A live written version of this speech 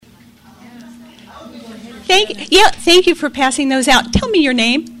Thank you for passing those out. Tell me your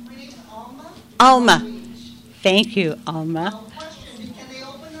name. My name's Alma. Alma. Thank you, Alma. Question, can they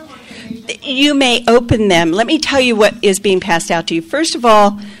open them or can they... You may open them. Let me tell you what is being passed out to you. First of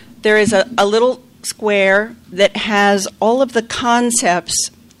all, there is a little square that has all of the concepts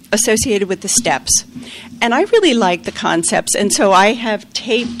associated with the steps. And I really like the concepts, and so I have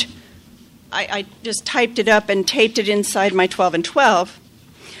taped, I just typed it up and taped it inside my 12 and 12.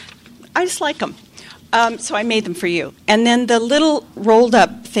 I just like them. So I made them for you. And then the little rolled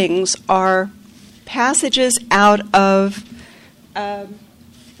up things are passages out of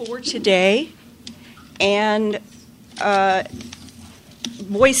For Today and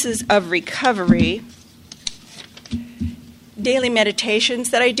Voices of Recovery, daily meditations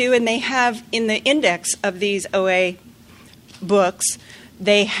that I do, and they have in the index of these OA books,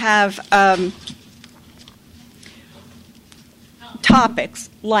 they have topics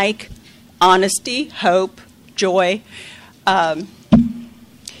like honesty, hope, joy in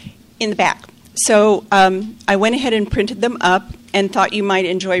the back. So I went ahead and printed them up and thought you might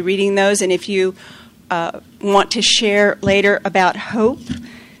enjoy reading those. And if you want to share later about hope,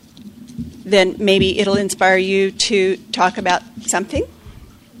 then maybe it'll inspire you to talk about something.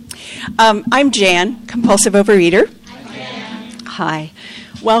 I'm Jan, compulsive overeater. Hi, Jan. Hi.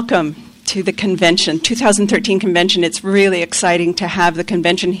 Welcome to the convention, 2013 convention. It's really exciting to have the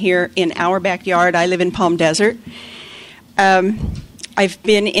convention here in our backyard. I live in Palm Desert. I've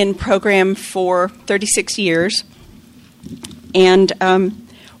been in program for 36 years. And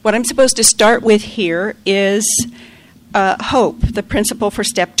what I'm supposed to start with here is hope, the principle for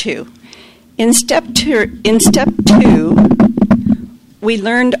step 2. In step two, we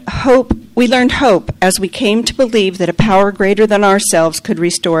learned hope as we came to believe that a power greater than ourselves could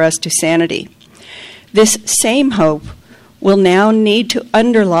restore us to sanity. This same hope will now need to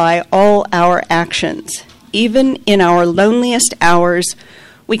underlie all our actions. Even in our loneliest hours,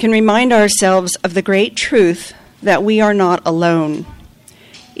 we can remind ourselves of the great truth that we are not alone.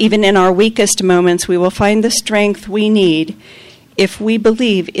 Even in our weakest moments, we will find the strength we need if we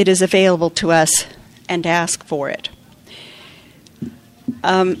believe it is available to us and ask for it.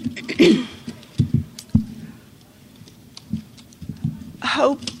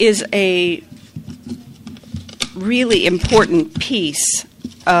 Hope is a really important piece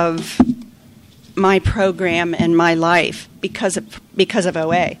of my program and my life because of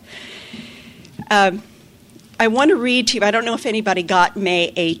OA. I want to read to you, I don't know if anybody got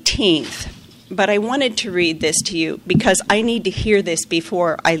May 18th, but I wanted to read this to you because I need to hear this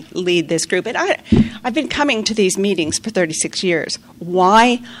before I lead this group. And I've been coming to these meetings for 36 years.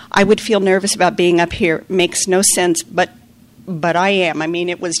 Why I would feel nervous about being up here makes no sense, but I am. I mean,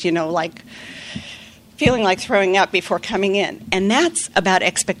 it was, like feeling like throwing up before coming in. And that's about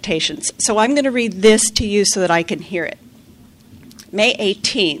expectations. So I'm going to read this to you so that I can hear it. May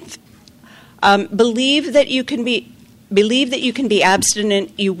 18th. Believe that you can be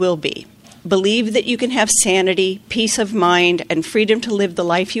abstinent, you will be. Believe that you can have sanity, peace of mind, and freedom to live the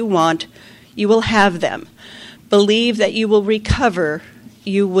life you want, you will have them. Believe that you will recover,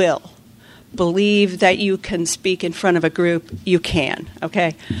 you will. Believe that you can speak in front of a group, you can,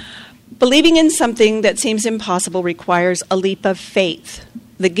 okay? Believing in something that seems impossible requires a leap of faith.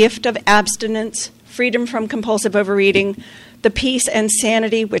 The gift of abstinence, freedom from compulsive overeating, the peace and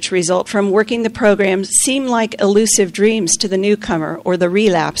sanity which result from working the programs seem like elusive dreams to the newcomer or the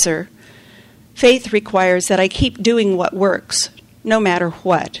relapser. Faith requires that I keep doing what works, no matter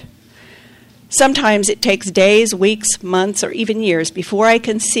what. Sometimes it takes days, weeks, months, or even years before I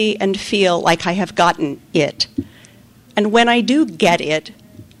can see and feel like I have gotten it. And when I do get it,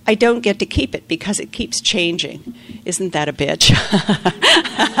 I don't get to keep it because it keeps changing. Isn't that a bitch?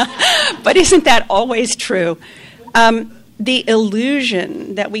 But isn't that always true? The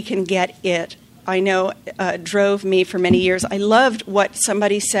illusion that we can get it, I know, drove me for many years. I loved what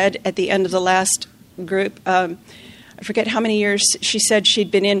somebody said at the end of the last group. I forget how many years she said she'd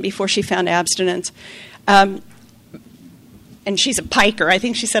been in before she found abstinence. And she's a piker. I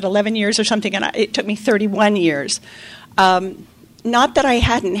think she said 11 years or something, and it took me 31 years. Not that I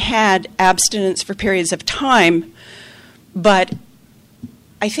hadn't had abstinence for periods of time, but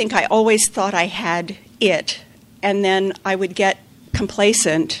I think I always thought I had it. And then I would get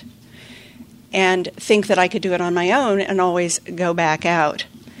complacent and think that I could do it on my own and always go back out.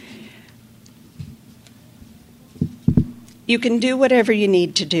 You can do whatever you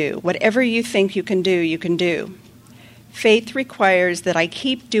need to do. Whatever you think you can do, you can do. Faith requires that I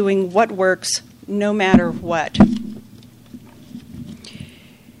keep doing what works no matter what.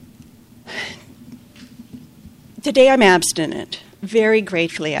 Today I'm abstinent, very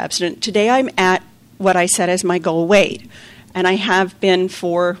gratefully abstinent. Today I'm at what I set as my goal weight. And I have been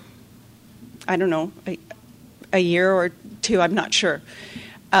for, I don't know, a year or two, I'm not sure.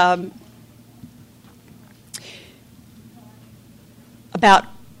 About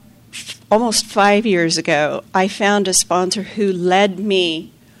almost 5 years ago, I found a sponsor who led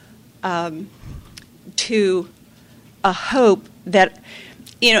me to a hope that,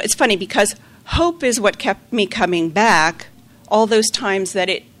 it's funny because hope is what kept me coming back all those times that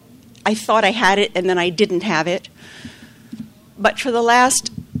I thought I had it and then I didn't have it. But for the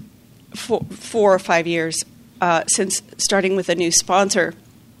last 4 or 5 years, since starting with a new sponsor,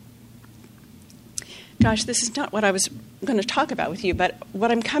 gosh, this is not what I was going to talk about with you, but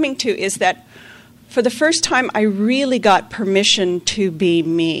what I'm coming to is that for the first time, I really got permission to be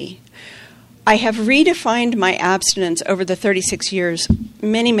me. I have redefined my abstinence over the 36 years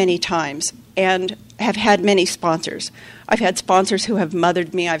many, many times and have had many sponsors. I've had sponsors who have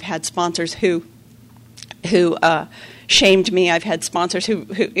mothered me. I've had sponsors who shamed me. I've had sponsors who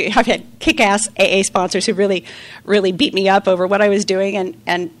I've had kick-ass AA sponsors who really, really beat me up over what I was doing,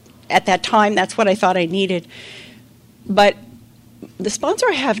 and at that time, that's what I thought I needed. But the sponsor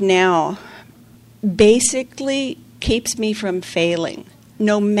I have now basically keeps me from failing.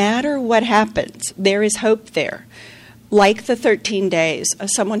 No matter what happens, there is hope there. Like the 13 days,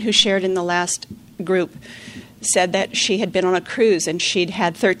 someone who shared in the last group said that she had been on a cruise and she'd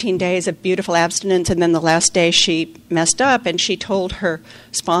had 13 days of beautiful abstinence, and then the last day she messed up, and she told her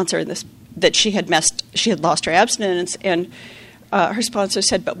sponsor that she had lost her abstinence, and her sponsor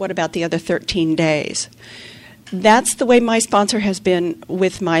said, "But what about the other 13 days?" That's the way my sponsor has been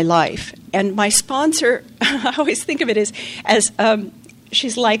with my life. And my sponsor, I always think of it as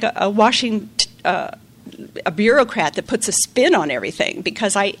she's like a bureaucrat that puts a spin on everything,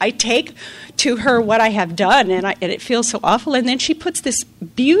 because I take to her what I have done, and it feels so awful, and then she puts this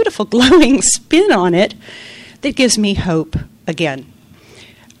beautiful glowing spin on it that gives me hope again.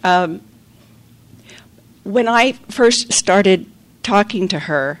 When I first started talking to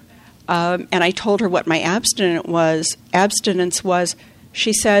her, and I told her what my abstinence was,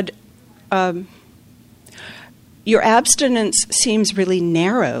 she said, "Your abstinence seems really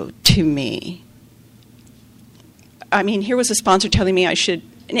narrow to me." I mean, here was a sponsor telling me I should,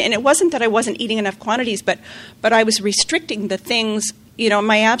 and it wasn't that I wasn't eating enough quantities, but I was restricting the things.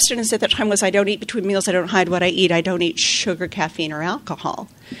 My abstinence at that time was I don't eat between meals, I don't hide what I eat, I don't eat sugar, caffeine, or alcohol.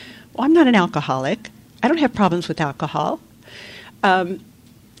 Well, I'm not an alcoholic. I don't have problems with alcohol.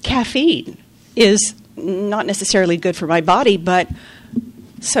 Caffeine is not necessarily good for my body, but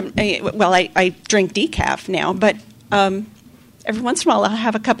I drink decaf now, but every once in a while I'll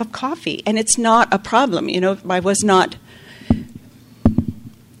have a cup of coffee, and it's not a problem.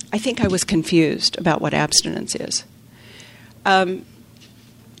 I think I was confused about what abstinence is.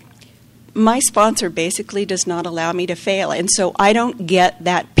 My sponsor basically does not allow me to fail, and so I don't get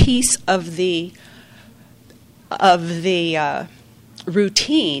that piece of the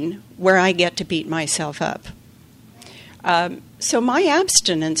routine where I get to beat myself up. So my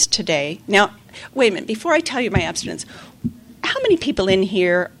abstinence today, now, wait a minute, before I tell you my abstinence, how many people in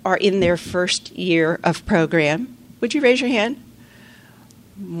here are in their first year of program? Would you raise your hand?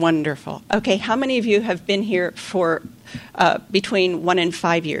 Wonderful. Okay, how many of you have been here for between 1 and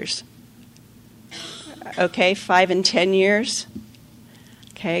 5 years? Okay, 5 and 10 years?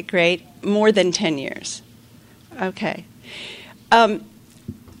 Okay, great. More than 10 years? Okay.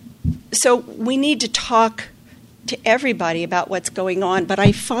 So we need to talk to everybody about what's going on, but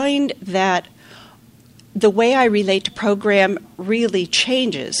I find that the way I relate to program really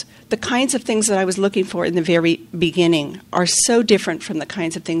changes. The kinds of things that I was looking for in the very beginning are so different from the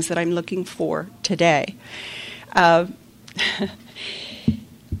kinds of things that I'm looking for today.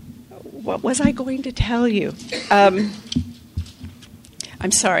 What was I going to tell you? I'm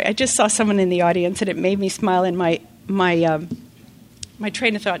sorry. I just saw someone in the audience, and it made me smile, and my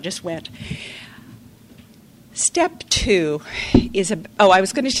train of thought just went. Step 2 is I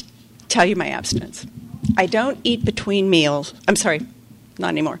was going to tell you my abstinence. I don't eat between meals. I'm sorry, not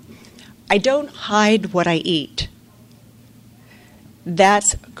anymore. I don't hide what I eat.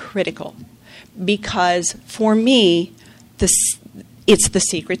 That's critical, because for me, it's the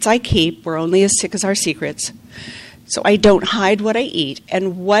secrets I keep. We're only as sick as our secrets. So I don't hide what I eat.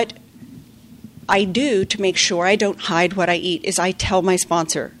 And what I do to make sure I don't hide what I eat is I tell my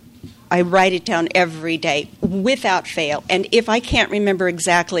sponsor. I write it down every day without fail. And if I can't remember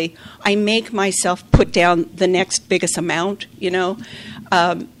exactly, I make myself put down the next biggest amount,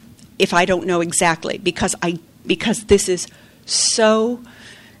 if I don't know exactly, because this is so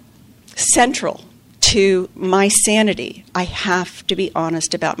central to my sanity, I have to be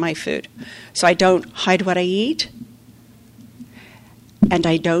honest about my food. So I don't hide what I eat, and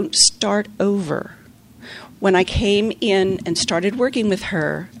I don't start over. When I came in and started working with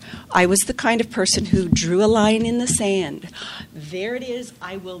her, I was the kind of person who drew a line in the sand. There it is.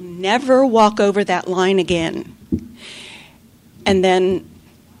 I will never walk over that line again. And then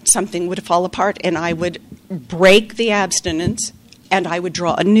something would fall apart, and I would break the abstinence, and I would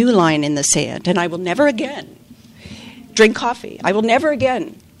draw a new line in the sand, and I will never again drink coffee. I will never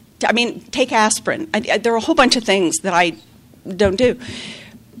again, take aspirin. There are a whole bunch of things that I don't do.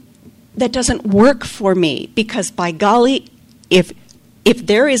 That doesn't work for me, because by golly, if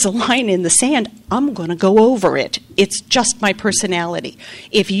there is a line in the sand, I'm going to go over it. It's just my personality.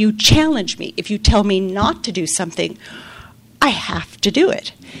 If you challenge me, if you tell me not to do something, I have to do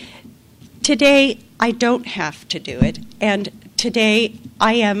it. Today, I don't have to do it. And today,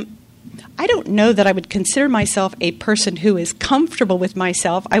 I don't know that I would consider myself a person who is comfortable with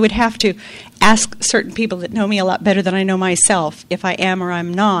myself. I would have to ask certain people that know me a lot better than I know myself if I am or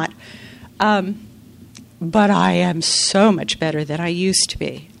I'm not. But I am so much better than I used to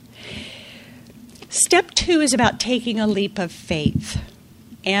be. Step 2 is about taking a leap of faith.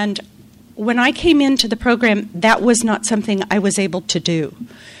 And when I came into the program, that was not something I was able to do.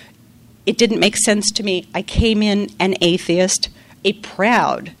 It didn't make sense to me. I came in an atheist, a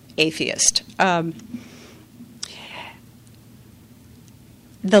proud atheist. The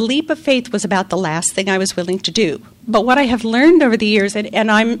leap of faith was about the last thing I was willing to do. But what I have learned over the years, and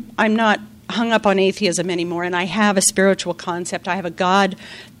I'm not hung up on atheism anymore, and I have a spiritual concept. I have a God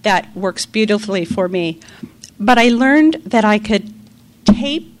that works beautifully for me. But I learned that I could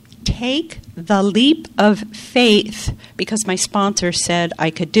take the leap of faith because my sponsor said I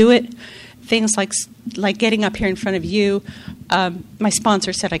could do it. Things like getting up here in front of you, my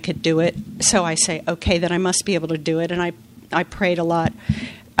sponsor said I could do it. So I say, okay, then I must be able to do it. And I prayed a lot.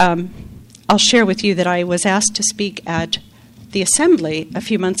 I'll share with you that I was asked to speak at the assembly a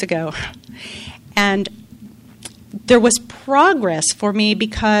few months ago. And there was progress for me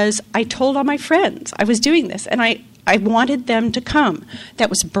because I told all my friends I was doing this, and I wanted them to come. That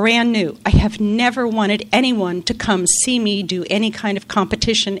was brand new. I have never wanted anyone to come see me do any kind of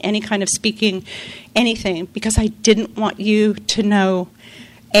competition, any kind of speaking, anything, because I didn't want you to know,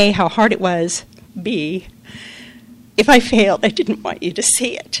 A, how hard it was, B, if I failed, I didn't want you to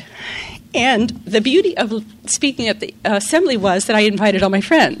see it. And the beauty of speaking at the assembly was that I invited all my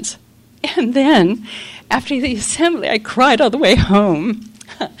friends. And then, after the assembly, I cried all the way home.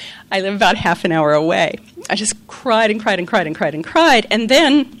 I live about half an hour away. I just cried and cried and cried and cried and cried. And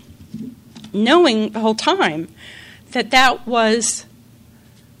then, knowing the whole time that was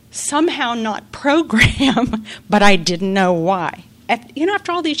somehow not program, but I didn't know why.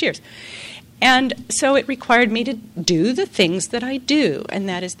 After all these years. And so it required me to do the things that I do, and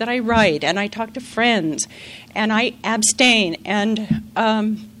that is that I write, and I talk to friends, and I abstain. And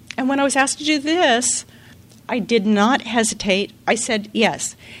when I was asked to do this, I did not hesitate. I said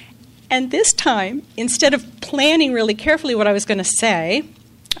yes. And this time, instead of planning really carefully what I was going to say,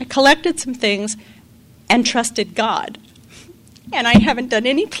 I collected some things and trusted God. And I haven't done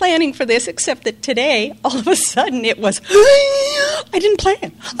any planning for this except that today, all of a sudden, it was, I didn't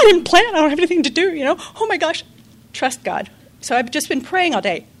plan. I don't have anything to do, Oh, my gosh. Trust God. So I've just been praying all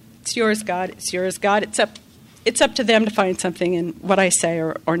day. It's yours, God. It's yours, God. It's up to them to find something in what I say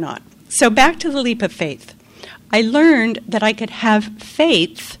or not. So back to the leap of faith. I learned that I could have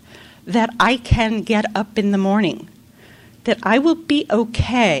faith that I can get up in the morning, that I will be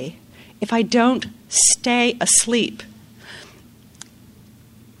okay if I don't stay asleep.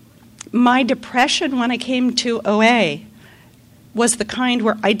 My depression when I came to OA was the kind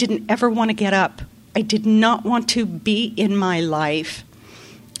where I didn't ever want to get up. I did not want to be in my life.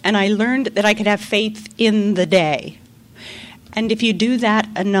 And I learned that I could have faith in the day. And if you do that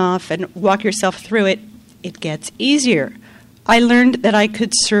enough and walk yourself through it, it gets easier. I learned that I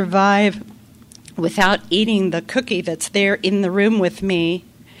could survive without eating the cookie that's there in the room with me.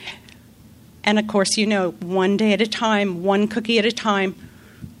 And of course, one day at a time, one cookie at a time,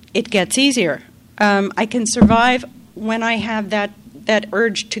 it gets easier. I can survive when I have that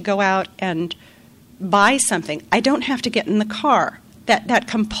urge to go out and buy something. I don't have to get in the car. That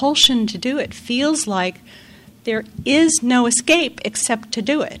compulsion to do it feels like there is no escape except to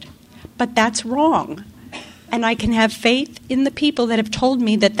do it. But that's wrong. And I can have faith in the people that have told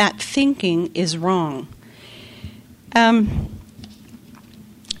me that thinking is wrong. Phone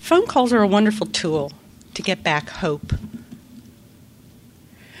calls are a wonderful tool to get back hope.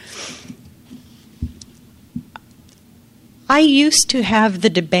 I used to have the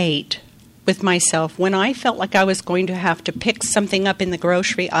debate with myself when I felt like I was going to have to pick something up in the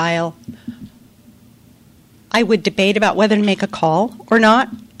grocery aisle. I would debate about whether to make a call or not,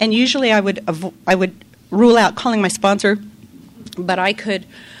 and usually I would rule out calling my sponsor, but I could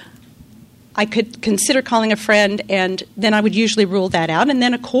consider calling a friend, and then I would usually rule that out, and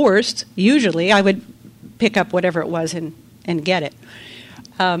then of course, usually I would pick up whatever it was and get it.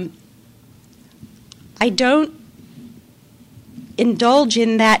 I don't indulge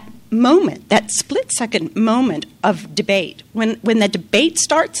in that moment, that split-second moment of debate. When the debate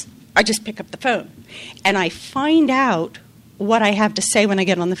starts, I just pick up the phone, and I find out what I have to say when I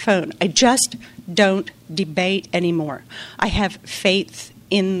get on the phone. I just don't debate anymore. I have faith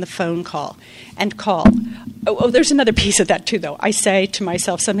in the phone call and call. Oh, there's another piece of that too, though. I say to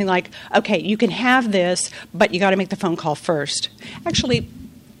myself something like, okay, you can have this, but you got to make the phone call first. Actually,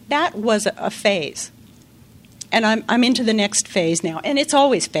 that was a phase. And I'm into the next phase now. And it's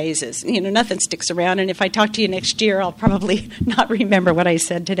always phases. You know, nothing sticks around. And if I talk to you next year, I'll probably not remember what I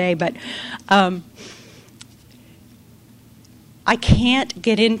said today. But I can't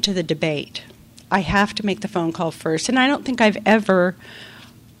get into the debate. I have to make the phone call first. And I don't think I've ever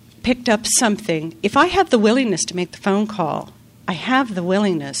picked up something. If I have the willingness to make the phone call, I have the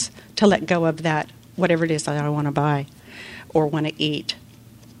willingness to let go of that, whatever it is that I want to buy or want to eat.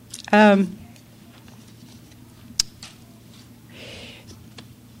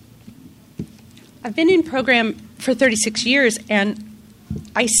 I've been in program for 36 years, and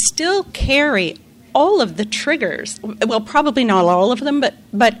I still carry all of the triggers. Well, probably not all of them,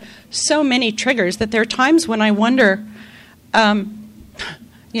 but so many triggers that there are times when I wonder,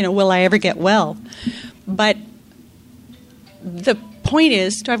 will I ever get well? But the point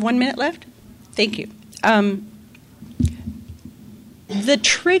is, do I have 1 minute left? Thank you. The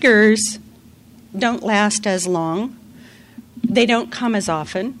triggers don't last as long. They don't come as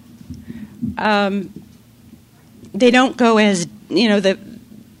often. They don't go as,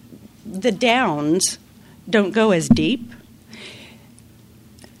 the downs don't go as deep.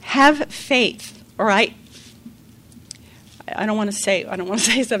 Have faith, all right? I don't want to say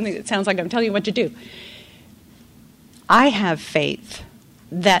something that sounds like I'm telling you what to do. I have faith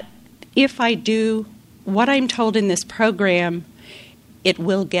that if I do what I'm told in this program, it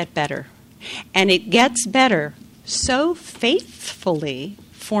will get better. And it gets better so faithfully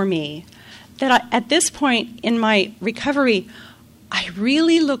for me that at this point in my recovery, I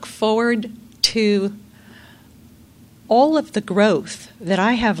really look forward to all of the growth that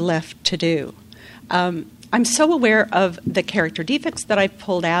I have left to do. I'm so aware of the character defects that I've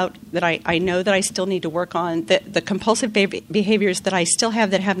pulled out, that I know that I still need to work on, the compulsive behaviors that I still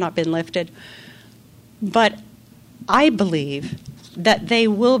have that have not been lifted. But I believe that they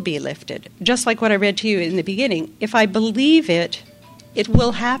will be lifted. Just like what I read to you in the beginning. If I believe it, it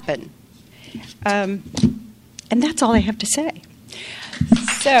will happen. And that's all I have to say.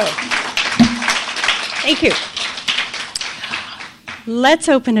 So, thank you. Let's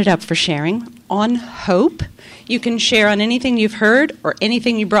open it up for sharing on hope. You can share on anything you've heard or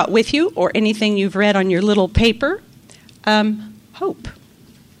anything you brought with you or anything you've read on your little paper. Hope.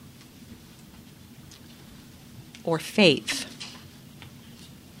 Or faith.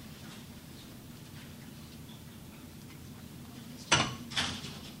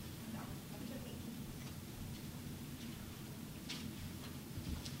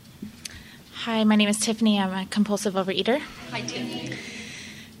 Hi, my name is Tiffany. I'm a compulsive overeater. Hi, Tiffany.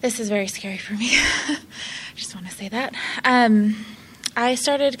 This is very scary for me. I just want to say that. I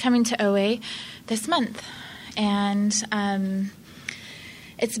started coming to OA this month, and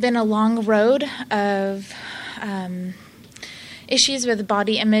it's been a long road of issues with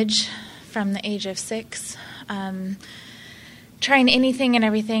body image from the age of 6, trying anything and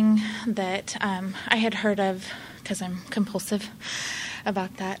everything that I had heard of, because I'm compulsive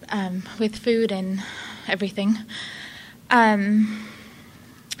about that, with food and everything.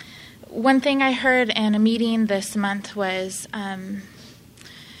 One thing I heard in a meeting this month was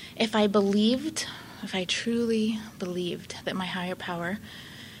if I truly believed that my higher power,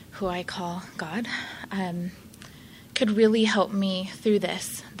 who I call God, could really help me through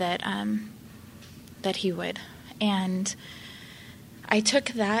this, that he would. And I took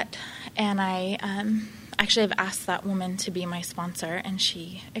that, and I actually have asked that woman to be my sponsor, and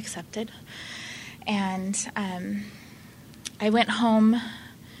she accepted. And I went home,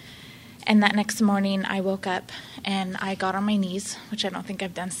 and that next morning I woke up and I got on my knees, which I don't think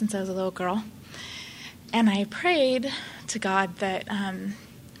I've done since I was a little girl. And I prayed to God that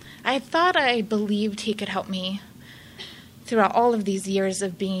I thought I believed he could help me throughout all of these years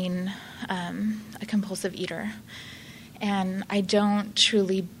of being a compulsive eater. And I don't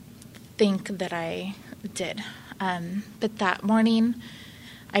truly think that I did. But that morning,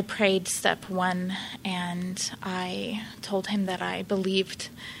 I prayed step 1, and I told him that I believed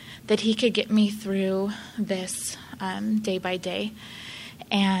that he could get me through this day by day.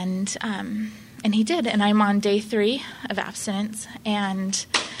 And he did. And I'm on day 3 of abstinence. And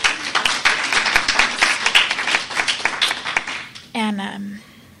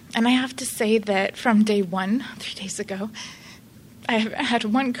I have to say that from day 1, 3 days ago, I have had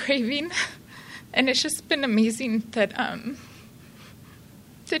one craving, and it's just been amazing that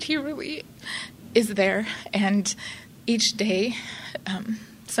he really is there. And each day,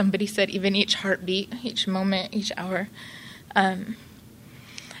 somebody said even each heartbeat, each moment, each hour,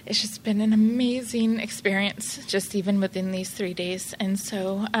 it's just been an amazing experience, just even within these 3 days. And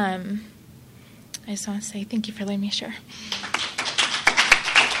so I just want to say thank you for letting me share.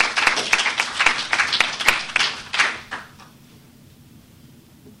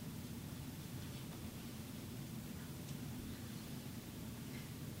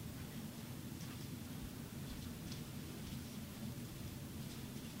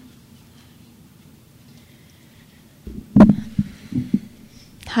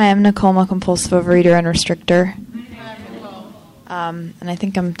 Hi, I'm Nicole, I'm a compulsive overeater and restrictor. And I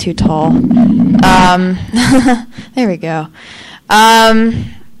think I'm too tall. There we go.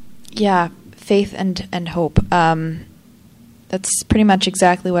 Yeah, faith and hope. That's pretty much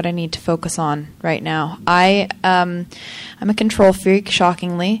exactly what I need to focus on right now. I'm a control freak,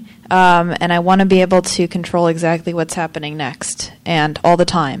 shockingly, and I want to be able to control exactly what's happening next, and all the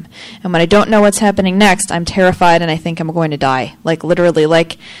time. And when I don't know what's happening next, I'm terrified and I think I'm going to die. Like, literally,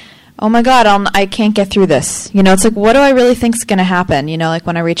 like, oh my God, I can't get through this. You know, it's like, what do I really think is going to happen? You know, like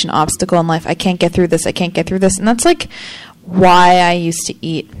when I reach an obstacle in life, I can't get through this, I can't get through this. And that's like why I used to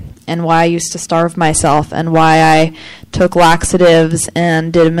eat, and why I used to starve myself, and why I took laxatives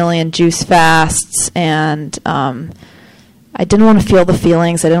and did a million juice fasts, and I didn't want to feel the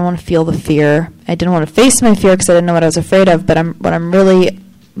feelings. I didn't want to feel the fear. I didn't want to face my fear because I didn't know what I was afraid of. But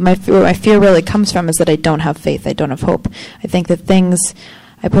my fear really comes from is that I don't have faith. I don't have hope. I think that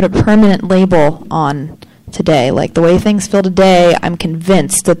I put a permanent label on today. Like the way things feel today, I'm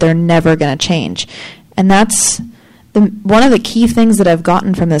convinced that they're never going to change. And that's one of the key things that I've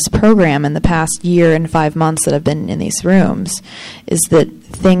gotten from this program in the past year and 5 months that I've been in these rooms is that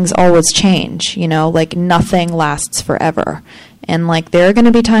things always change, you know, like nothing lasts forever. And like there are going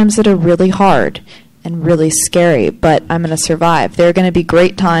to be times that are really hard and really scary, but I'm going to survive. There are going to be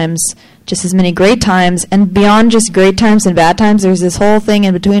great times, just as many great times, and beyond just great times and bad times, there's this whole thing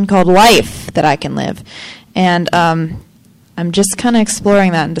in between called life that I can live. And I'm just kind of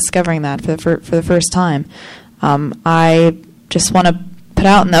exploring that and discovering that for the first time. I just want to put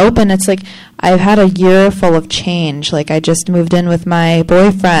out in the open. It's like I've had a year full of change. Like I just moved in with my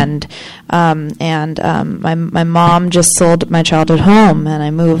boyfriend, and my mom just sold my childhood home, and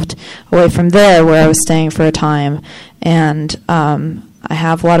I moved away from there where I was staying for a time. And I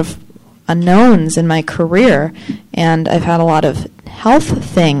have a lot of unknowns in my career, and I've had a lot of health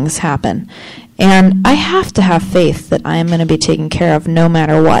things happen. And I have to have faith that I am going to be taken care of no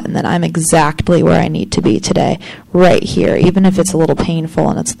matter what, and that I'm exactly where I need to be today, right here, even if it's a little painful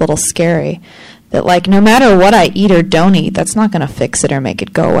and it's a little scary. That, like, no matter what I eat or don't eat, that's not going to fix it or make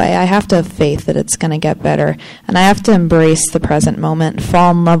it go away. I have to have faith that it's going to get better, and I have to embrace the present moment and fall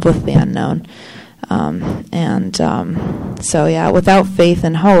in love with the unknown. So, yeah, without faith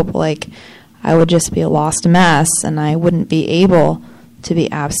and hope, like, I would just be a lost mess, and I wouldn't be able to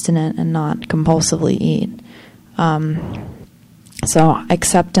be abstinent and not compulsively eat. So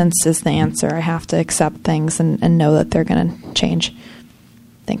acceptance is the answer. I have to accept things and know that they're going to change.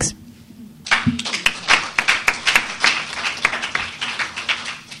 Thanks.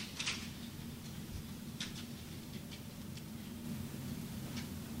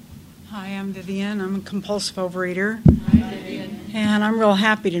 Hi, I'm Vivian. I'm a compulsive overeater. Hi, Vivian. And I'm real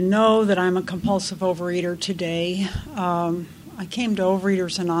happy to know that I'm a compulsive overeater today. I came to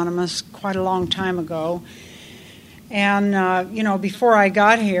Overeaters Anonymous quite a long time ago. And, before I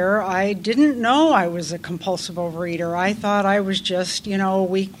got here, I didn't know I was a compulsive overeater. I thought I was just, a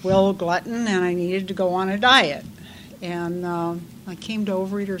weak-willed glutton and I needed to go on a diet. And I came to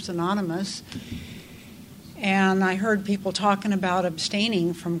Overeaters Anonymous, and I heard people talking about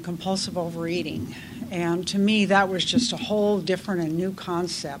abstaining from compulsive overeating. And to me, that was just a whole different and new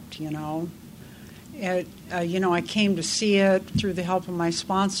concept, I came to see it through the help of my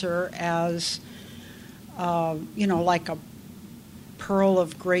sponsor as, like a pearl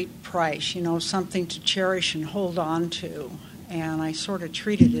of great price, something to cherish and hold on to. And I sort of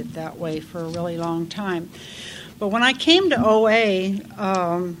treated it that way for a really long time. But when I came to OA,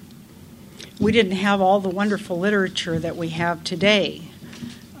 we didn't have all the wonderful literature that we have today.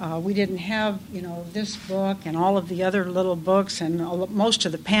 We didn't have, this book and all of the other little books and most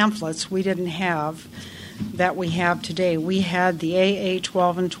of the pamphlets we didn't have that we have today. We had the AA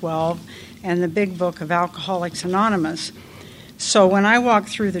 12 and 12 and the big book of Alcoholics Anonymous. So when I walked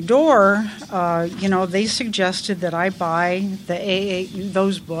through the door, they suggested that I buy the AA,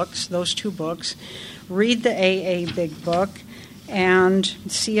 those books, those two books, read the AA big book, and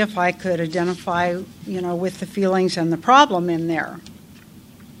see if I could identify, with the feelings and the problem in there.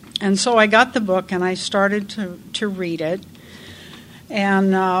 And so I got the book and I started to read it,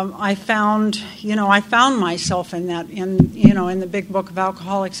 and I found myself in that, in the big book of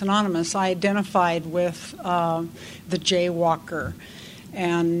Alcoholics Anonymous. I identified with the jaywalker,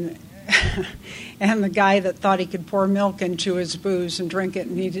 and and the guy that thought he could pour milk into his booze and drink it,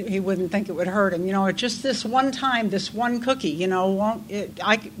 and he wouldn't think it would hurt him. Just this one time, this one cookie, it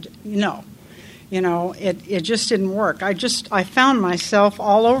just didn't work. I found myself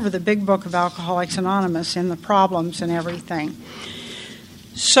all over the big book of Alcoholics Anonymous in the problems and everything.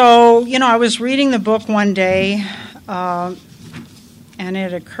 So, I was reading the book one day, and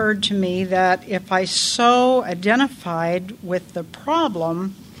it occurred to me that if I so identified with the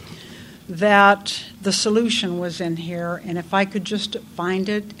problem, that the solution was in here, and if I could just find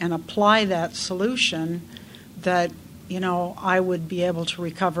it and apply that solution, that I would be able to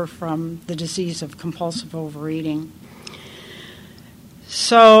recover from the disease of compulsive overeating.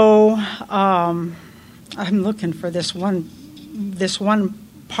 So I'm looking for this one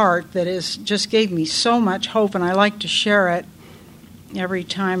part that just gave me so much hope, and I like to share it every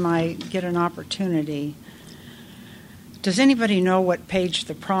time I get an opportunity. Does anybody know what page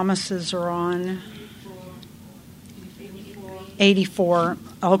the promises are on? 84.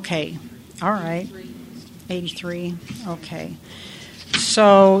 Okay. All right. 83. Okay.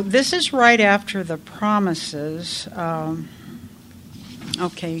 So this is right after the promises.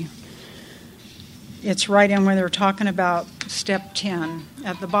 Okay. It's right in where they're talking about step 10.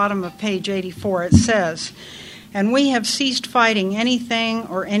 At the bottom of page 84 it says, "And we have ceased fighting anything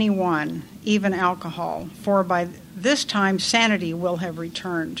or anyone, even alcohol, for by this time sanity will have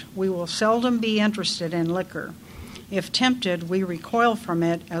returned. We will seldom be interested in liquor. If tempted, we recoil from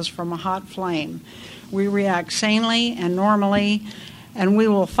it as from a hot flame. We react sanely and normally, and we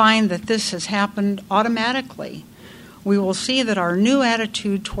will find that this has happened automatically. We will see that our new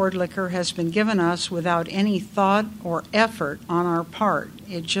attitude toward liquor has been given us without any thought or effort on our part.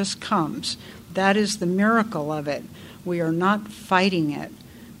 It just comes. That is the miracle of it. We are not fighting it.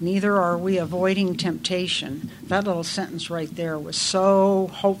 Neither are we avoiding temptation." That little sentence right there was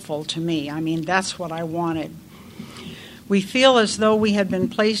so hopeful to me. I mean, that's what I wanted. "We feel as though we had been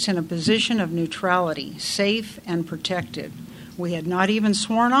placed in a position of neutrality, safe and protected. We had not even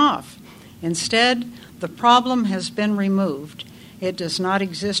sworn off. Instead, the problem has been removed. It does not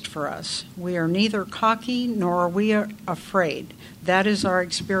exist for us. We are neither cocky nor are we afraid. That is our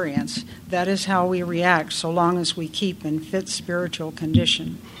experience. That is how we react so long as we keep in fit spiritual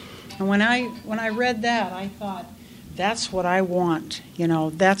condition." And when I read that, I thought, that's what I want.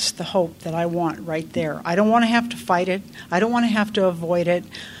 That's the hope that I want right there. I don't want to have to fight it. I don't want to have to avoid it.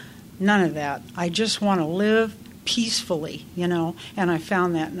 None of that. I just want to live peacefully, and I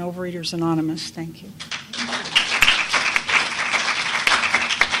found that in Overeaters Anonymous. Thank you.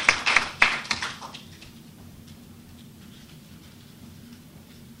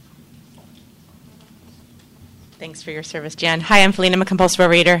 Thanks for your service, Jan. Hi, I'm Felina. I'm a compulsive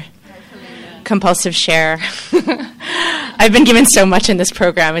overeater. Compulsive share. I've been given so much in this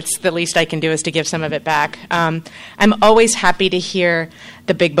program. It's the least I can do is to give some of it back. I'm always happy to hear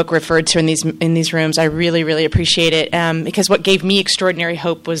the big book referred to in these rooms. I really, really appreciate it because what gave me extraordinary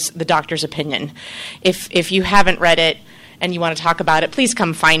hope was the doctor's opinion. If you haven't read it and you want to talk about it, please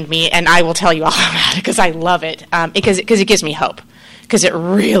come find me and I will tell you all about it because I love it because it gives me hope. Because it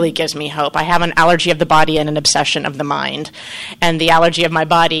really gives me hope. I have an allergy of the body and an obsession of the mind. And the allergy of my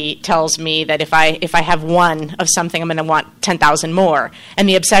body tells me that if I have one of something, I'm going to want 10,000 more. And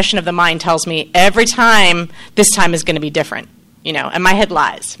the obsession of the mind tells me every time, this time is going to be different. And my head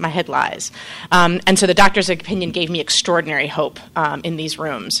lies. And so the doctor's opinion gave me extraordinary hope in these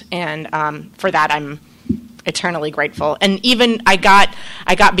rooms. And for that, I'm eternally grateful. And even I got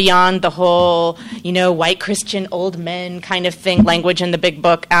beyond the whole, white Christian old men kind of thing, language in the big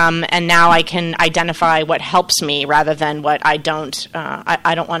book, and now I can identify what helps me rather than what I don't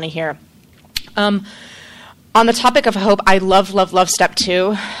want to hear. On the topic of hope, I love step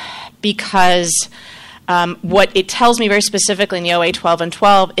 2 because what it tells me very specifically in the OA 12 and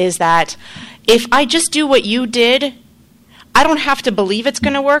 12 is that if I just do what you did, I don't have to believe it's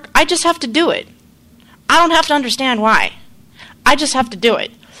going to work. I just have to do it. I don't have to understand why. I just have to do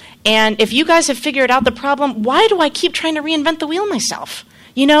it. And if you guys have figured out the problem, why do I keep trying to reinvent the wheel myself?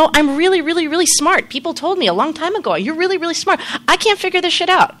 You know, I'm really, really, really smart. People told me a long time ago, you're really, really smart. I can't figure this shit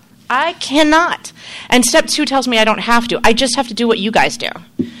out. I cannot. And step 2 tells me I don't have to. I just have to do what you guys do.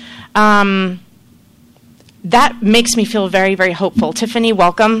 That makes me feel very, very hopeful. Tiffany,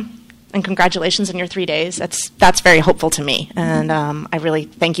 welcome. And congratulations on your 3 days. That's very hopeful to me, and I really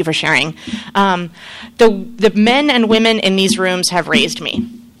thank you for sharing. The men and women in these rooms have raised me,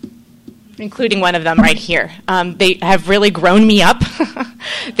 including one of them right here. They have really grown me up.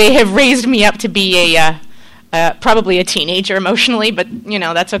 They have raised me up to be probably a teenager emotionally, but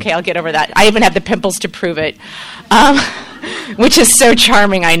that's okay. I'll get over that. I even have the pimples to prove it. Which is so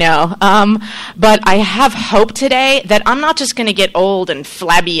charming, I know. But I have hope today that I'm not just going to get old and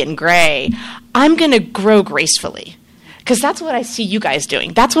flabby and gray. I'm going to grow gracefully. Because that's what I see you guys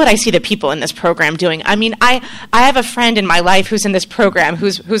doing. That's what I see the people in this program doing. I mean, I have a friend in my life who's in this program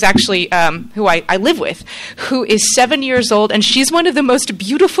who's actually, who I live with, who is 7 years old, and she's one of the most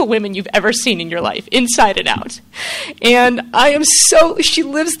beautiful women you've ever seen in your life, inside and out. And she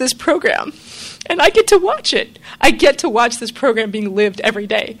lives this program. And I get to watch it. I get to watch this program being lived every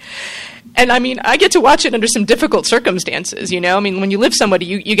day. And I mean, I get to watch it under some difficult circumstances, I mean, when you live somebody,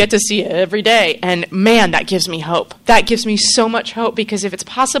 you get to see it every day. And man, that gives me hope. That gives me so much hope, because if it's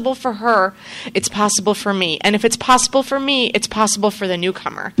possible for her, it's possible for me. And if it's possible for me, it's possible for the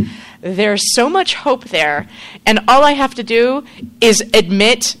newcomer. There's so much hope there. And all I have to do is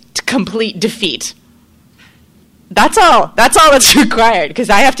admit to complete defeat. That's all that's required, because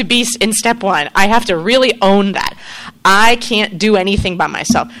I have to be in step 1. I have to really own that. I can't do anything by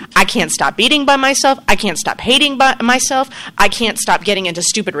myself. I can't stop eating by myself. I can't stop hating by myself. I can't stop getting into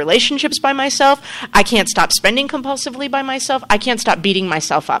stupid relationships by myself. I can't stop spending compulsively by myself. I can't stop beating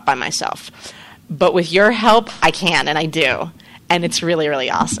myself up by myself. But with your help, I can, and I do. And it's really,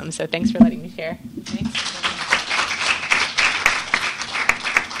 really awesome. So thanks for letting me share. Thanks.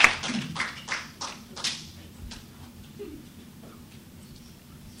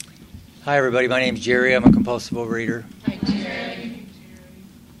 Hi, everybody. My name's Jerry. I'm a compulsive overeater. Hi, Jerry.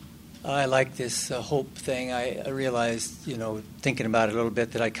 I like this hope thing. I realized, thinking about it a little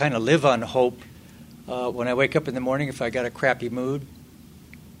bit, that I kind of live on hope. When I wake up in the morning, if I got a crappy mood,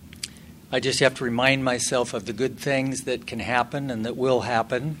 I just have to remind myself of the good things that can happen and that will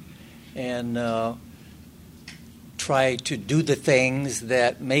happen, and try to do the things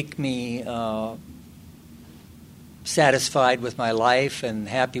that make me satisfied with my life and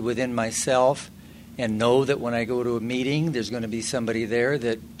happy within myself, and know that when I go to a meeting, there's going to be somebody there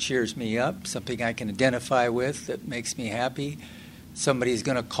that cheers me up, something I can identify with that makes me happy. Somebody's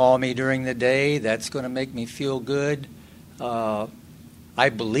going to call me during the day. That's going to make me feel good. I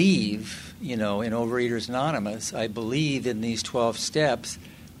believe, in Overeaters Anonymous, I believe in these 12 steps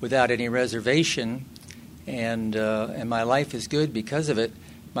without any reservation, and my life is good because of it.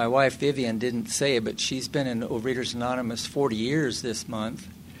 My wife, Vivian, didn't say it, but she's been in Overeaters Anonymous 40 years this month,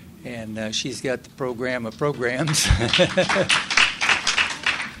 and she's got the program of programs.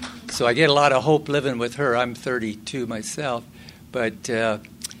 So I get a lot of hope living with her. I'm 32 myself. But, I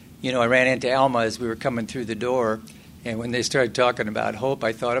ran into Alma as we were coming through the door, and when they started talking about hope,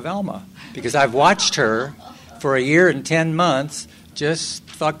 I thought of Alma, because I've watched her for a year and 10 months just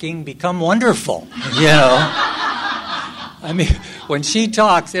fucking become wonderful, I mean, when she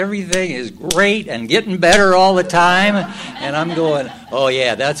talks, everything is great and getting better all the time. And I'm going, oh,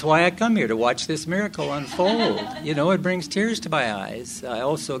 yeah, that's why I come here, to watch this miracle unfold. It brings tears to my eyes. I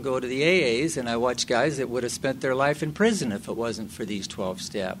also go to the AAs, and I watch guys that would have spent their life in prison if it wasn't for these 12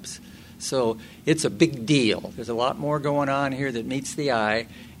 steps. So it's a big deal. There's a lot more going on here that meets the eye,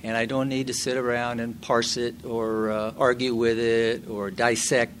 and I don't need to sit around and parse it or argue with it or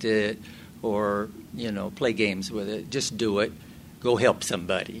dissect it or play games with it. Just do it. Go help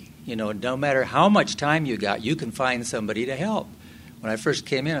somebody. No matter how much time you got, you can find somebody to help. When I first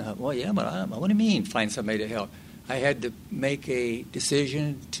came in, I thought, well, yeah, but what do you mean find somebody to help? I had to make a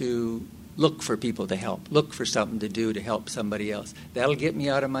decision to look for people to help, look for something to do to help somebody else. That'll get me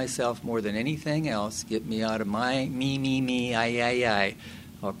out of myself more than anything else, get me out of my me, I.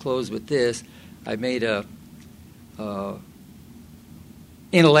 I'll close with this. I made a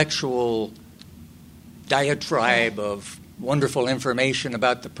intellectual diatribe of wonderful information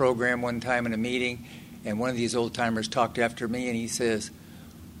about the program one time in a meeting, and one of these old-timers talked after me, and he says,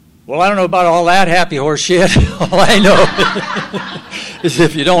 well, I don't know about all that happy horse shit. All I know is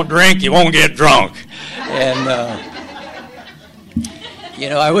if you don't drink, you won't get drunk. And,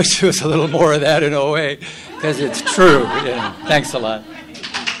 I wish there was a little more of that in OA, because it's true. Yeah. Thanks a lot.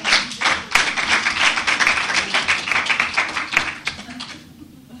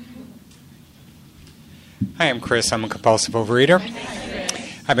 Hi, I'm Chris. I'm a compulsive overeater.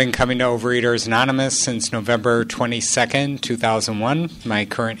 I've been coming to Overeaters Anonymous since November 22nd, 2001. My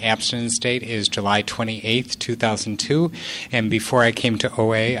current abstinence date is July 28th, 2002. And before I came to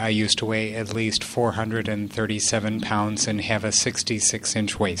OA, I used to weigh at least 437 pounds and have a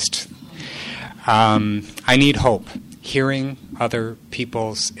 66-inch waist. I need hope, hearing other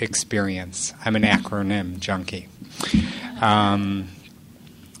people's experience. I'm an acronym junkie. And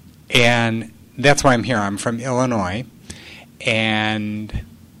that's why I'm here. I'm from Illinois. And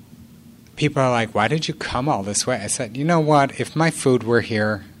people are like, why did you come all this way? I said, you know what? If my food were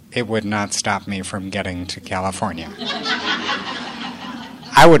here, it would not stop me from getting to California.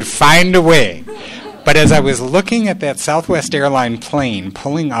 I would find a way. But as I was looking at that Southwest airline plane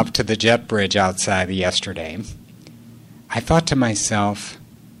pulling up to the jet bridge outside yesterday, I thought to myself,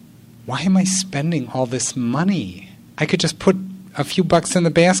 why am I spending all this money? I could just put a few bucks in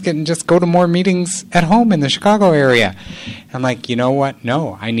the basket and just go to more meetings at home in the Chicago area. I'm like, you know what?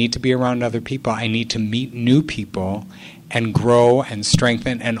 No, I need to be around other people. I need to meet new people and grow and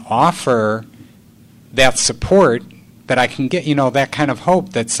strengthen and offer that support that I can get, that kind of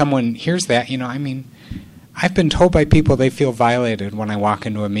hope that someone hears that. I've been told by people they feel violated when I walk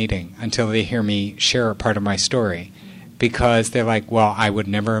into a meeting until they hear me share a part of my story. Because they're like, well, I would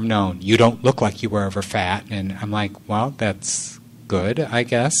never have known. You don't look like you were ever fat. And I'm like, well, that's good, I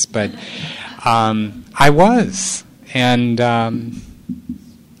guess. But I was. And, I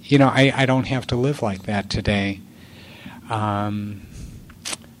don't have to live like that today.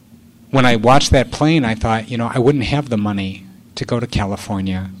 When I watched that plane, I thought, I wouldn't have the money to go to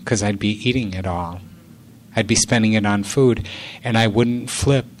California because I'd be eating it all. I'd be spending it on food. And I wouldn't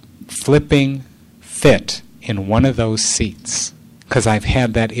flipping fit in one of those seats, because I've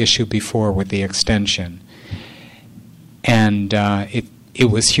had that issue before with the extension. And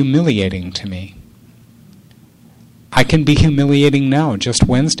it was humiliating to me. I can be humiliating now. Just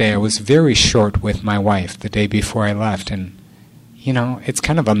Wednesday, I was very short with my wife the day before I left. And, it's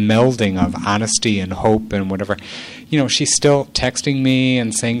kind of a melding of honesty and hope and whatever. She's still texting me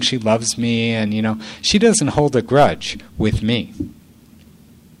and saying she loves me. And, she doesn't hold a grudge with me.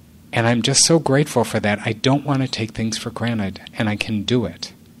 And I'm just so grateful for that. I don't want to take things for granted, and I can do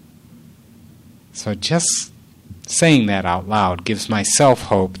it. So just saying that out loud gives myself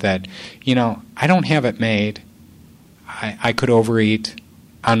hope that, I don't have it made. I could overeat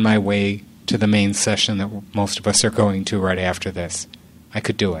on my way to the main session that most of us are going to right after this. I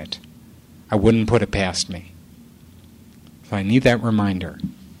could do it. I wouldn't put it past me. So I need that reminder.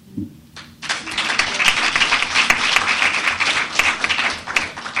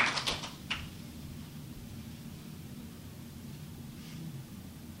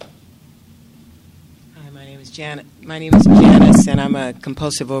 My name is Janice, and I'm a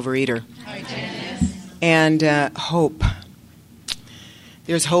compulsive overeater. Hi, Janice. And hope.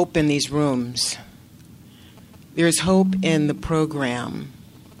 There's hope in these rooms. There's hope in the program.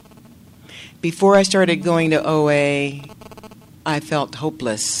 Before I started going to OA, I felt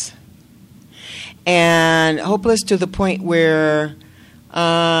hopeless. And hopeless to the point where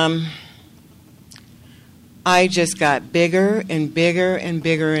I just got bigger and bigger and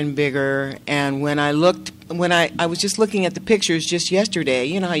bigger and bigger. And when I was just looking at the pictures just yesterday,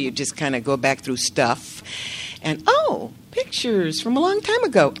 you know how you just kind of go back through stuff. And, pictures from a long time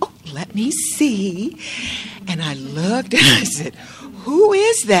ago. Oh, let me see. And I looked and I said, who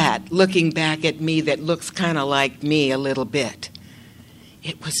is that looking back at me that looks kind of like me a little bit?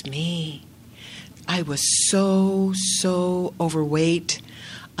 It was me. I was so overweight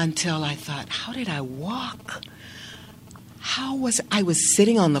until I thought, how did I walk? I was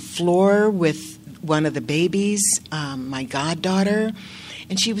sitting on the floor with one of the babies, my goddaughter,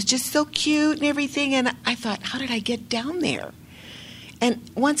 and she was just so cute and everything, and I thought, how did I get down there? And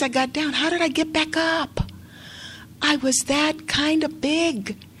once I got down, how did I get back up? I was that kind of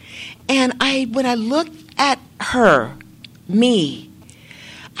big. And when I looked at her, me,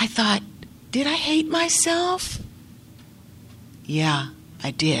 I thought, did I hate myself? Yeah,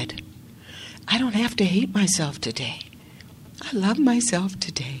 I did. I don't have to hate myself today. I love myself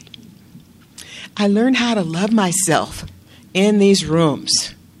today. I learned how to love myself in these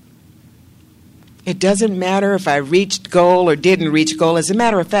rooms. It doesn't matter if I reached goal or didn't reach goal. As a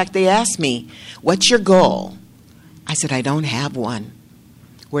matter of fact, they asked me, what's your goal? I said, I don't have one.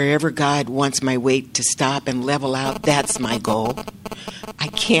 Wherever God wants my weight to stop and level out, that's my goal. I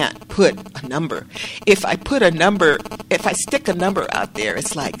can't put a number. If I stick a number out there,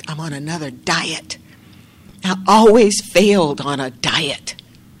 it's like I'm on another diet. I always failed on a diet.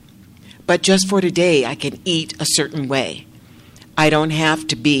 But just for today, I can eat a certain way. I don't have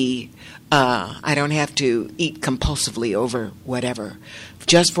to eat compulsively over whatever.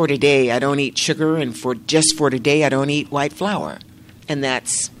 Just for today, I don't eat sugar, and just for today, I don't eat white flour. And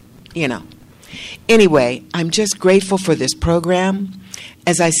that's, Anyway, I'm just grateful for this program.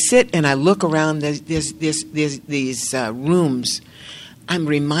 As I sit and I look around these rooms, I'm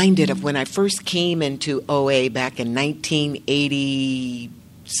reminded of when I first came into OA back in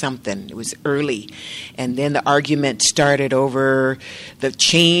 1980-something. It was early. And then the argument started over the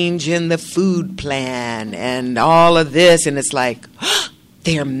change in the food plan and all of this. And it's like,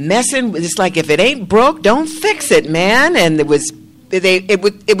 they're messing with, it's like, if it ain't broke, don't fix it, man. And it was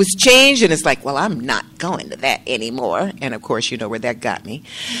changed, and it's like, well, I'm not going to that anymore. And of course, you know where that got me.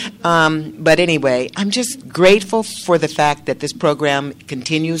 But anyway, I'm just grateful for the fact that this program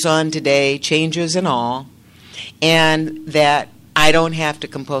continues on today, changes and all, and that I don't have to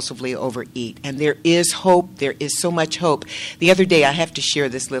compulsively overeat. And there is hope. There is so much hope. The other day, I have to share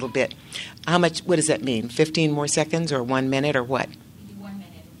this little bit. What does that mean? 15 more seconds or 1 minute or what?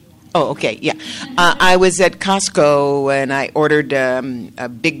 Oh, okay, yeah. I was at Costco, and I ordered a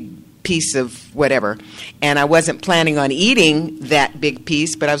big piece of whatever, and I wasn't planning on eating that big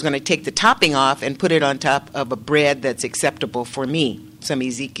piece, but I was going to take the topping off and put it on top of a bread that's acceptable for me, some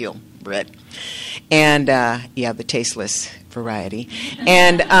Ezekiel bread. And, the tasteless variety.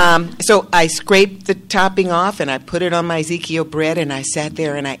 And so I scraped the topping off, and I put it on my Ezekiel bread, and I sat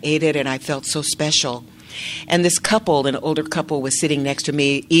there, and I ate it, and I felt so special. And this couple, an older couple, was sitting next to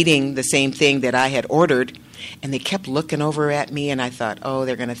me eating the same thing that I had ordered. And they kept looking over at me, and I thought, oh,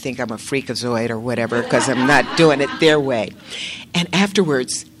 they're going to think I'm a freakazoid or whatever because I'm not doing it their way. And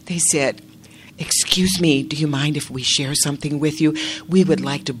afterwards, they said, excuse me, do you mind if we share something with you? We would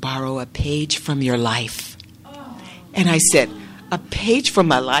like to borrow a page from your life. And I said, a page from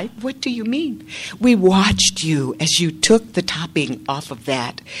my life? What do you mean? We watched you as you took the topping off of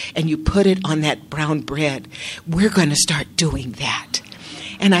that and you put it on that brown bread. We're going to start doing that.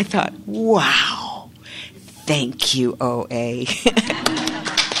 And I thought, wow, thank you, OA.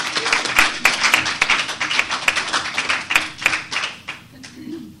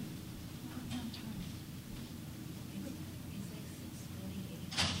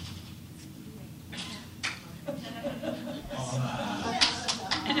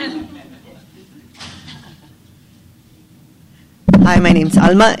 Hi, my name's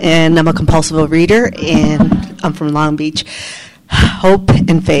Alma, and I'm a compulsive overeater, and I'm from Long Beach. Hope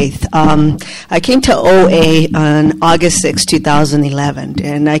and faith. I came to OA on August 6, 2011,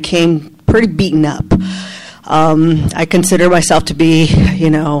 and I came pretty beaten up. I consider myself to be,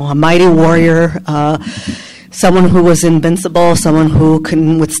 a mighty warrior, someone who was invincible, someone who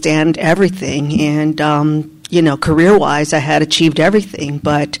can withstand everything. And, career-wise, I had achieved everything,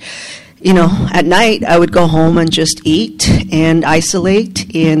 but at night I would go home and just eat and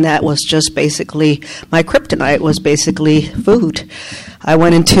isolate, and that was just basically my kryptonite, was basically food. I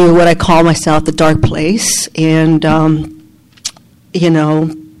went into what I call myself the dark place, and,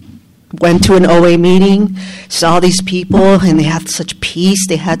 went to an OA meeting, saw these people, and they had such peace,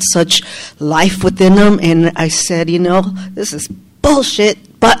 they had such life within them, and I said, this is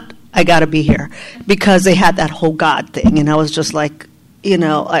bullshit, but I got to be here, because they had that whole God thing, and I was just like,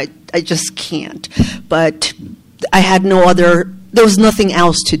 I just can't. But I had there was nothing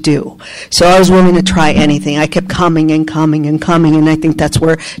else to do. So I was willing to try anything. I kept coming and coming and coming, and I think that's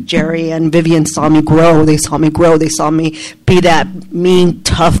where Jerry and Vivian saw me grow. They saw me grow. They saw me be that mean,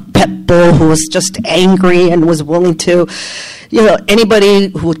 tough pit bull who was just angry and was willing to, anybody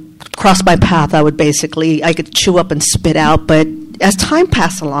who would cross my path, I could chew up and spit out. But as time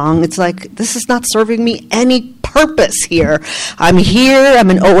passed along, it's like, this is not serving me any purpose here. I'm here, I'm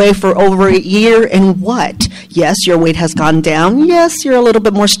in OA for over a year, and what? Yes, your weight has gone down. Yes, you're a little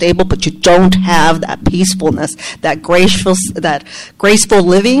bit more stable, but you don't have that peacefulness, that graceful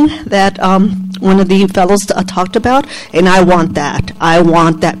living that one of the fellows talked about, and I want that. I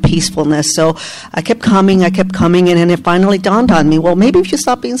want that peacefulness. So I kept coming, and then it finally dawned on me, well, maybe if you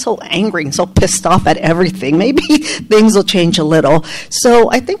stop being so angry and so pissed off at everything, maybe things will change a little.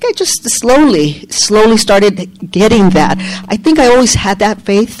 So I think I just slowly started getting that. I think I always had that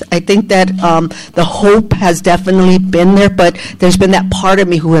faith. I think that the hope has definitely been there, but there's been that part of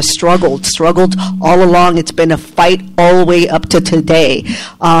me who has struggled all along. It's been a fight all the way up to today.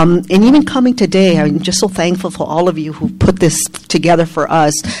 And even coming today, I'm just so thankful for all of you who put this together for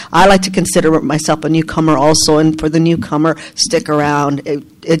us. I like to consider myself a newcomer also, and for the newcomer, stick around.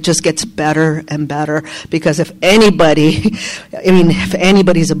 it just gets better and better, because if anybody's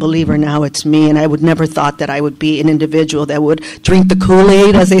a believer now, it's me, and I would never thought that I would be an individual that would drink the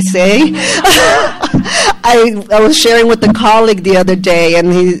Kool-Aid, as they say. I was sharing with a colleague the other day,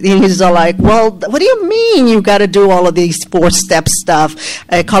 and he's all like, well, what do you mean you got to do all of these 4-step stuff?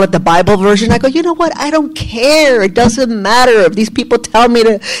 I call it the Bible version. I go, you know what? I don't care. It doesn't matter. If these people tell me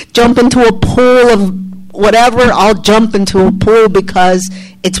to jump into a pool of whatever, I'll jump into a pool because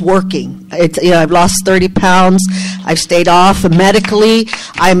it's working. I've lost 30 pounds. I've stayed off medically.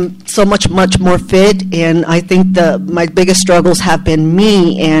 I'm so much more fit, and I think my biggest struggles have been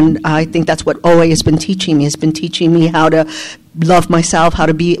me, and I think that's what OA has been teaching me. It's been teaching me how to love myself, how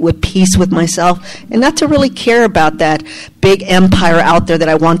to be with peace with myself, and not to really care about that big empire out there that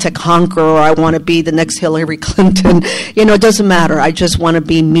I want to conquer, or I want to be the next Hillary Clinton. It doesn't matter. I just want to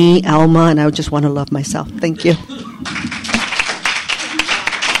be me, Alma, and I just want to love myself. Thank you.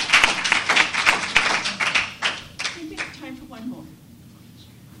 Time for one more.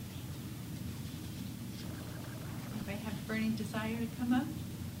 Anybody have a burning desire to come up?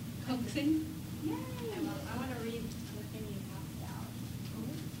 Coaxing? I want to read the thing you passed out.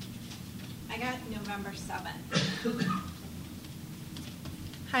 I got November 7th.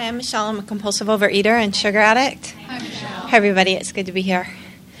 Hi, I'm Michelle. I'm a compulsive overeater and sugar addict. Hi, Michelle. Hi, everybody. It's good to be here.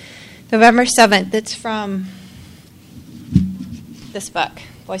 November 7th. It's from this book,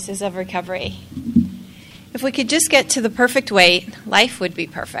 Voices of Recovery. If we could just get to the perfect weight, life would be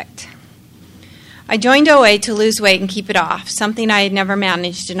perfect. I joined OA to lose weight and keep it off, something I had never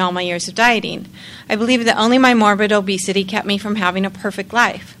managed in all my years of dieting. I believed that only my morbid obesity kept me from having a perfect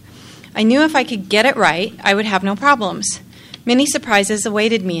life. I knew if I could get it right, I would have no problems. Many surprises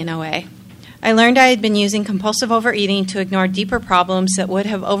awaited me in OA. I learned I had been using compulsive overeating to ignore deeper problems that would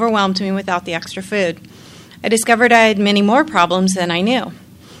have overwhelmed me without the extra food. I discovered I had many more problems than I knew.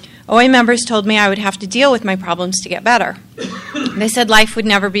 OA members told me I would have to deal with my problems to get better. They said life would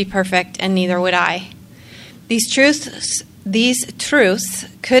never be perfect, and neither would I. These truths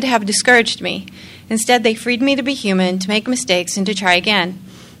could have discouraged me. Instead, they freed me to be human, to make mistakes, and to try again.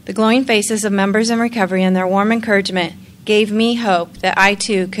 The glowing faces of members in recovery and their warm encouragement gave me hope that I,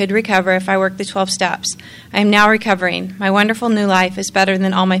 too, could recover if I worked the 12 steps. I am now recovering. My wonderful new life is better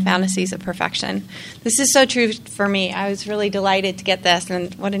than all my fantasies of perfection. This is so true for me. I was really delighted to get this,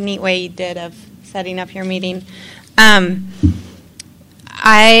 and what a neat way you did of setting up your meeting.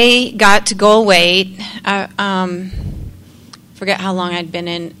 I got to goal weight. Forget how long I'd been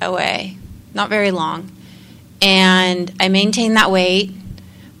in OA. Not very long. And I maintained that weight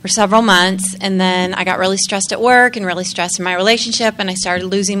for several months, and then I got really stressed at work and really stressed in my relationship, and I started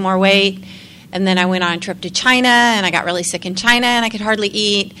losing more weight. And then I went on a trip to China, and I got really sick in China, and I could hardly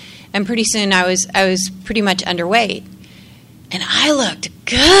eat. And pretty soon I was pretty much underweight. And I looked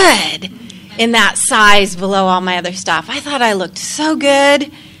good in that size below all my other stuff. I thought I looked so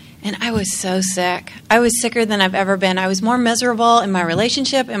good, and I was so sick. I was sicker than I've ever been. I was more miserable in my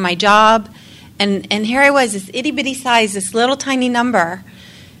relationship, in my job. And here I was, this itty-bitty size, this little tiny number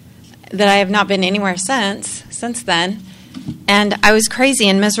that I have not been anywhere since then. And I was crazy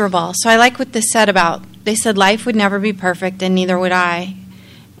and miserable. So I like what this said about, they said life would never be perfect, and neither would I.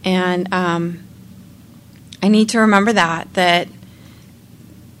 And I need to remember that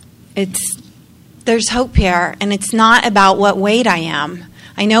there's hope here, and it's not about what weight I am.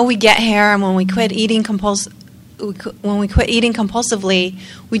 I know we get here, and when we quit eating compulsively,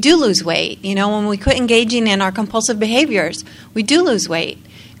 we do lose weight. When we quit engaging in our compulsive behaviors, we do lose weight.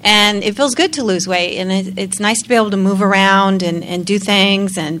 And it feels good to lose weight, and it's nice to be able to move around and do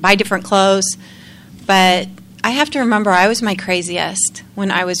things and buy different clothes. But I have to remember I was my craziest when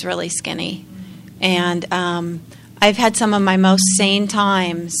I was really skinny. And I've had some of my most sane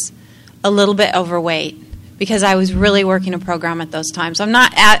times a little bit overweight because I was really working a program at those times. I'm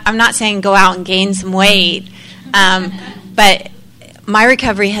not saying go out and gain some weight, but my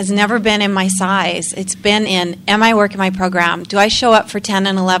recovery has never been in my size. It's been in, am I working my program? Do I show up for 10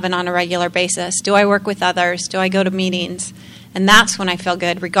 and 11 on a regular basis? Do I work with others? Do I go to meetings? And that's when I feel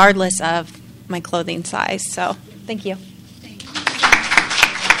good, regardless of my clothing size. So, thank you.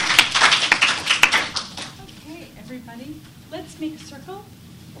 Okay, everybody, let's make a circle.